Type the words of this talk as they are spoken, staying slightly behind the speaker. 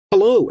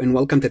Hello and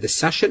welcome to this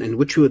session in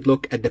which we would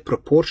look at the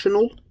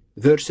proportional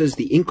versus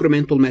the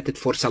incremental method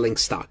for selling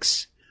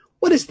stocks.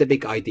 What is the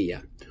big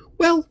idea?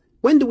 Well,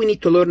 when do we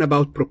need to learn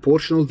about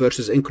proportional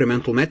versus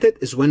incremental method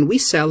is when we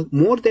sell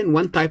more than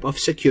one type of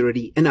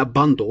security in a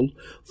bundle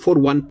for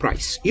one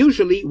price.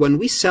 Usually when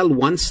we sell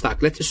one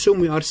stock, let's assume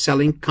we are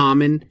selling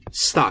common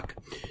stock.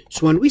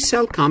 So when we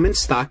sell common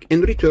stock,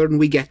 in return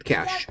we get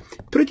cash.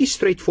 Pretty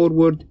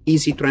straightforward,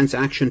 easy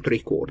transaction to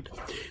record.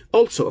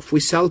 Also, if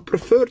we sell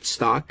preferred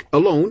stock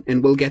alone,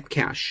 and we'll get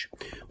cash.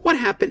 What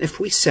happens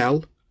if we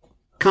sell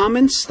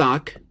common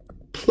stock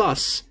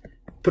plus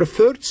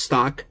preferred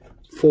stock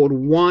for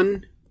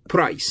one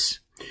price?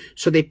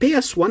 So they pay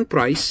us one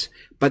price,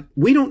 but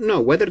we don't know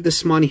whether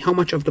this money, how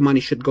much of the money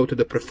should go to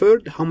the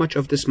preferred, how much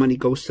of this money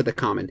goes to the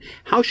common.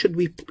 How should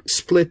we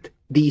split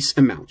these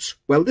amounts?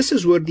 Well, this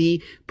is where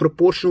the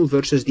proportional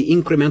versus the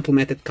incremental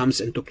method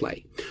comes into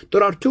play.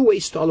 There are two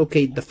ways to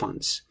allocate the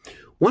funds.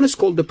 One is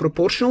called the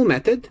proportional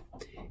method.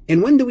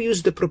 And when do we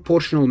use the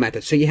proportional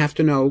method? So you have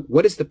to know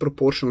what is the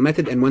proportional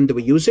method and when do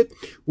we use it?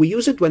 We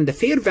use it when the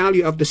fair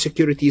value of the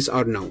securities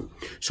are known.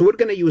 So we're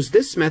going to use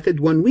this method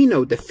when we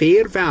know the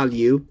fair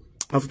value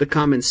of the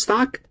common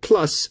stock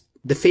plus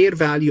the fair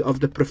value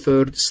of the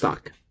preferred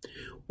stock.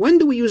 When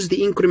do we use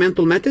the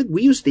incremental method?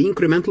 We use the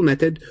incremental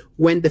method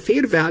when the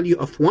fair value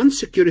of one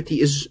security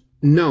is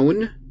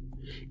known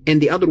and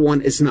the other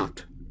one is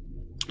not.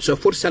 So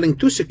if we're selling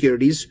two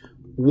securities,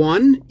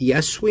 one,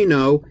 yes, we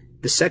know.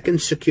 The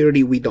second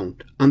security, we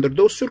don't. Under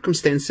those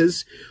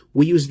circumstances,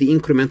 we use the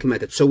incremental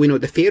method. So we know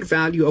the fair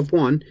value of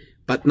one,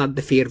 but not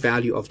the fair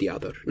value of the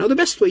other. Now, the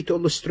best way to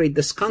illustrate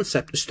this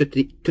concept is to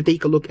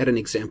take a look at an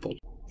example.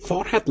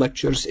 Farhat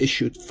Lectures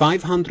issued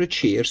 500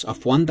 shares of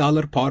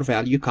 $1 par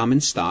value common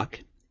stock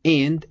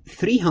and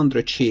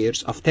 300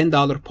 shares of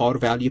 $10 par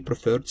value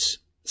preferred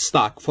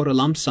stock for a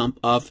lump sum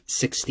of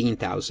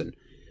 $16,000.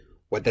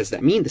 What does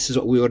that mean? This is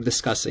what we were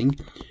discussing.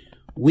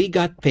 We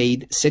got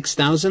paid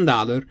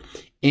 $6,000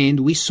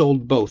 and we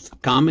sold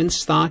both common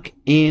stock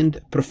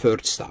and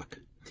preferred stock.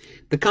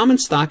 The common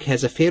stock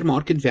has a fair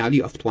market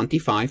value of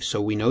 25, so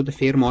we know the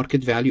fair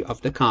market value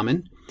of the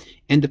common,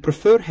 and the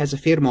preferred has a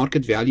fair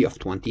market value of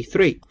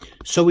 23,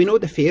 so we know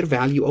the fair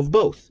value of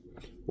both.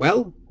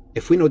 Well,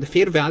 if we know the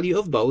fair value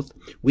of both,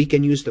 we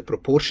can use the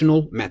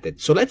proportional method.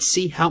 So let's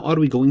see how are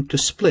we going to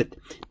split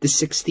the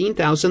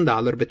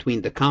 $16,000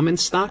 between the common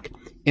stock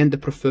and the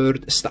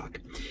preferred stock.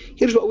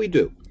 Here's what we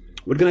do.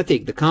 We're going to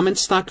take the common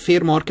stock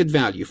fair market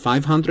value,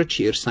 500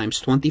 shares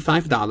times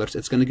 $25.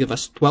 It's going to give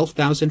us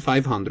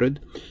 $12,500.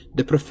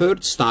 The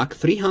preferred stock,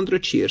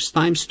 300 shares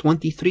times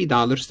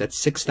 $23. That's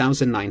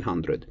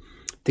 $6,900.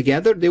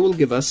 Together, they will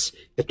give us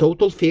a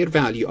total fair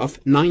value of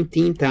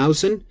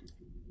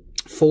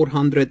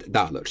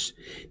 $19,400.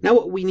 Now,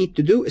 what we need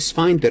to do is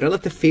find the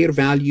relative fair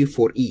value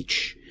for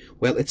each.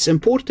 Well, it's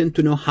important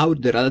to know how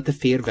the relative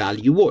fair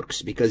value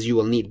works because you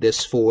will need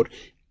this for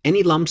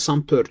any lump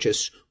sum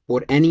purchase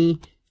or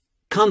any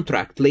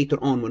contract later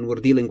on when we're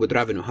dealing with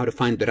revenue, how to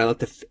find the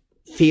relative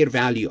fair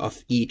value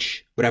of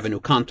each revenue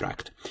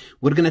contract.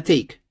 We're going to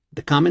take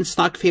the common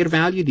stock fair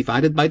value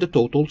divided by the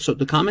total. So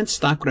the common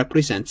stock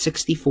represents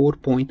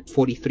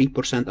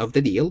 64.43% of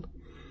the deal.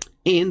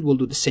 And we'll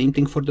do the same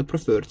thing for the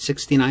preferred,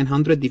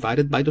 6,900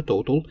 divided by the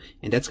total.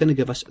 And that's going to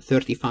give us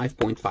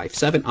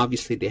 35.57.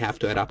 Obviously, they have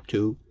to add up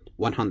to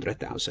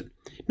 100,000.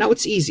 Now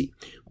it's easy.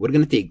 We're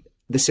going to take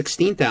the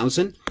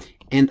 16,000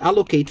 and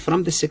allocate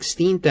from the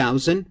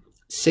 16,000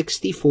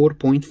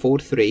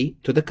 64.43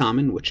 to the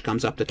common, which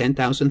comes up to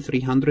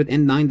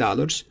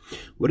 $10,309.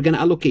 We're going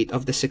to allocate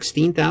of the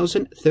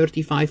 16,000,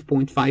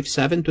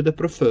 35.57 to the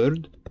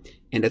preferred,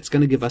 and that's going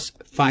to give us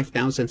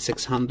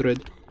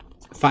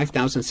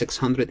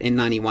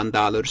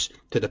 $5,691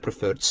 to the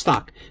preferred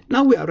stock.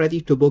 Now we are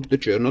ready to book the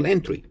journal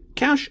entry.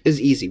 Cash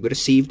is easy. We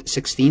received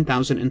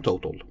 $16,000 in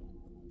total.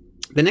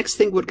 The next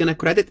thing we're going to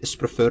credit is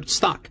preferred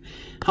stock.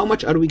 How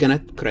much are we going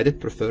to credit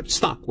preferred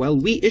stock? Well,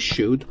 we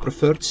issued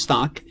preferred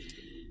stock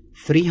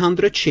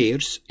 300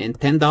 shares and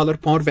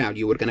 $10 par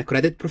value. We're going to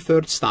credit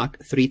preferred stock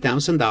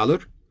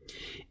 $3,000,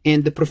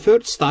 and the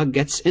preferred stock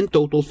gets in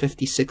total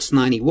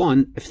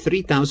 $56.91. If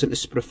 $3,000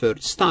 is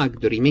preferred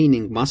stock, the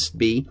remaining must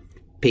be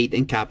paid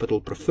in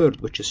capital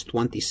preferred, which is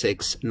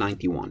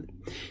 $26.91.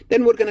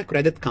 Then we're going to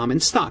credit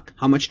common stock.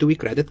 How much do we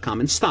credit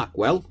common stock?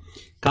 Well,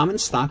 common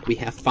stock, we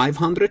have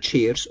 500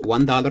 shares,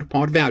 $1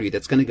 par value.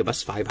 That's going to give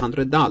us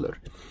 $500.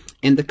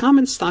 And the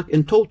common stock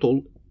in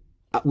total,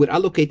 we're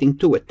allocating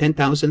to it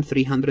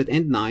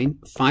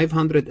 $10,309.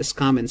 500 is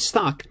common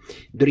stock.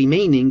 The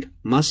remaining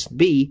must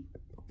be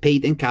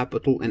paid in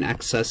capital in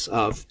excess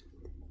of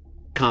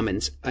par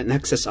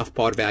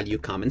value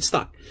common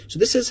stock. So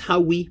this is how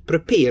we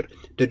prepare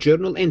the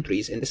journal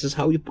entries, and this is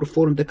how we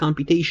perform the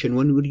computation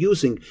when we're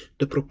using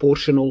the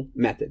proportional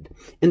method.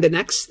 In the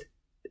next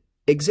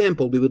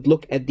example, we would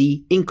look at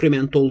the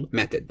incremental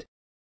method.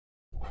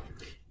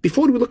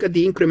 Before we look at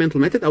the incremental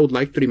method, I would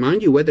like to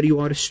remind you, whether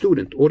you are a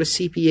student or a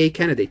CPA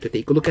candidate, to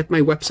take a look at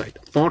my website,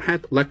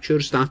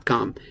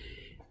 farhatlectures.com.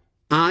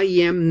 I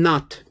am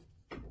not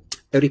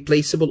a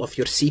replaceable of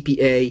your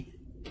CPA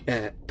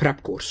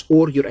prep course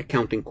or your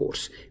accounting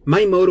course.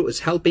 My motto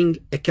is helping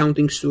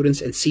accounting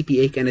students and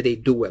CPA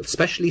candidate do well,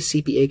 especially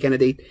CPA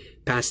candidate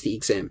pass the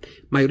exam.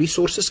 My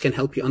resources can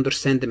help you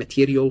understand the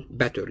material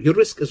better. Your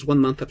risk is 1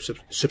 month of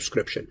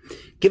subscription.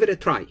 Give it a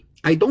try.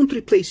 I don't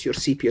replace your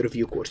CPA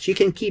review course. You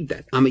can keep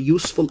that. I'm a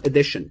useful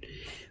addition.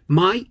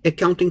 My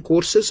accounting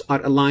courses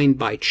are aligned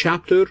by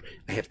chapter.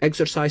 I have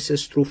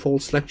exercises, true,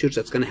 false lectures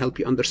that's going to help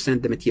you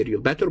understand the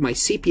material better. My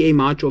CPA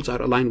modules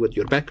are aligned with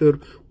your Becker,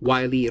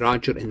 Wiley,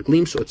 Roger, and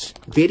Gleam. So it's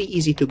very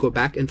easy to go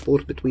back and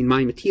forth between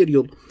my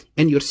material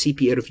and your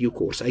CPA review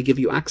course. I give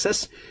you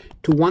access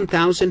to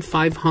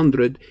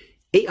 1,500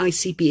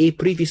 AICPA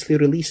previously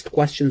released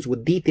questions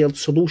with detailed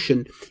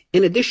solution,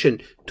 in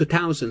addition to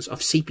thousands of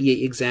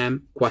CPA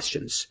exam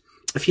questions.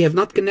 If you have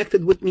not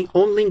connected with me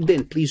on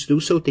LinkedIn, please do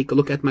so. Take a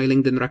look at my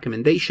LinkedIn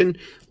recommendation.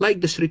 Like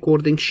this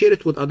recording, share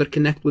it with others.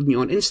 Connect with me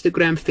on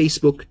Instagram,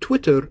 Facebook,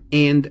 Twitter,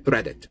 and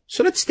Reddit.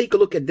 So let's take a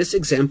look at this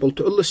example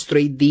to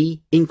illustrate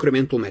the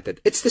incremental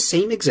method. It's the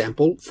same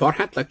example.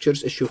 Farhat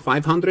Lectures issue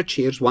 500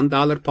 shares,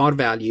 $1 par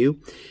value,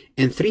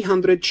 and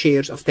 300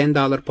 shares of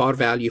 $10 par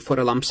value for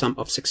a lump sum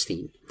of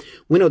 16.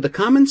 We know the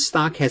common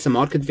stock has a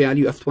market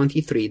value of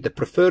 23. The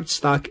preferred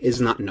stock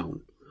is not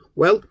known.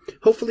 Well,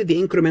 hopefully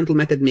the incremental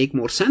method make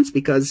more sense,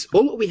 because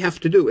all we have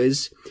to do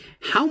is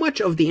how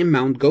much of the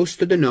amount goes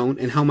to the known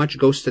and how much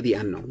goes to the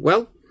unknown.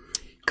 Well,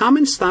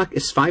 common stock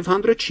is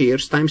 500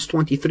 shares times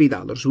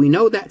 $23. We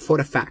know that for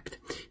a fact.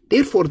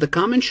 Therefore, the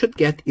common should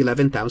get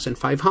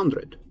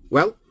 11,500.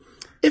 Well,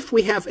 if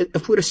we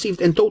received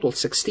in total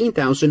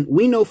 16,000,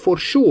 we know for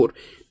sure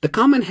the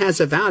common has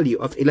a value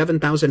of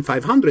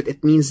 11,500.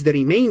 It means the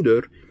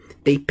remainder,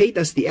 they paid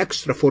us the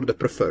extra for the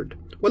preferred.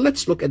 Well,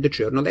 let's look at the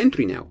journal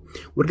entry now.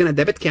 We're going to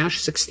debit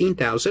cash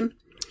 16,000,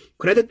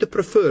 credit the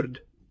preferred,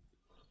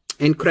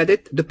 and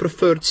credit the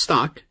preferred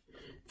stock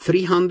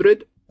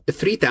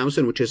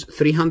 3,000, which is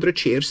 300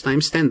 shares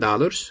times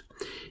 $10.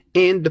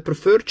 And the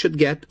preferred should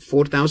get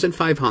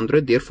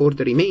 4,500. Therefore,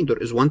 the remainder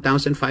is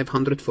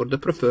 1,500 for the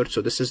preferred.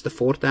 So this is the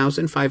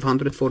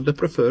 4,500 for the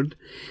preferred.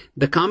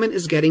 The common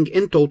is getting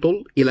in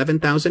total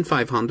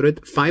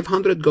 11,500.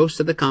 500 goes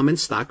to the common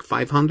stock.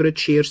 500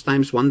 shares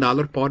times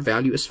 $1 par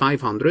value is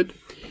 500.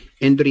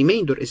 And the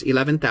remainder is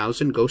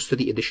 11,000 goes to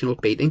the additional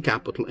paid in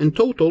capital. In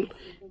total,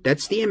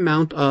 that's the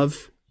amount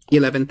of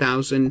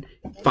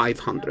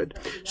 11,500.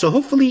 So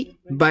hopefully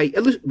by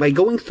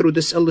going through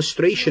this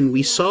illustration,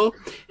 we saw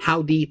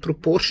how the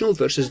proportional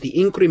versus the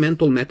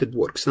incremental method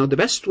works. Now, the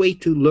best way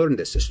to learn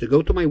this is to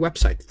go to my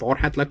website,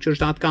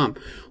 farhatlectures.com,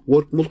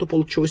 work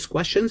multiple choice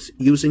questions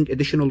using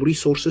additional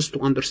resources to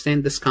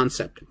understand this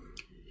concept.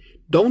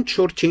 Don't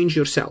shortchange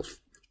yourself.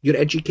 Your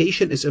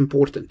education is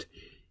important.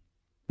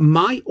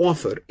 My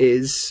offer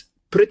is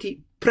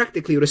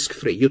practically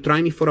risk-free. You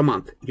try me for a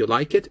month. You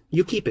like it,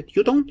 you keep it.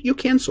 You don't, you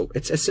cancel.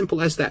 It's as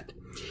simple as that.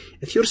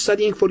 If you're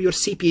studying for your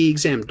CPA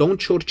exam, don't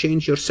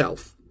shortchange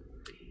yourself.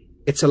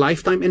 It's a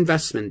lifetime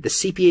investment. The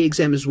CPA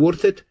exam is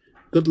worth it.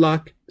 Good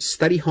luck,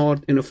 study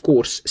hard, and of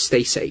course,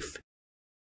 stay safe.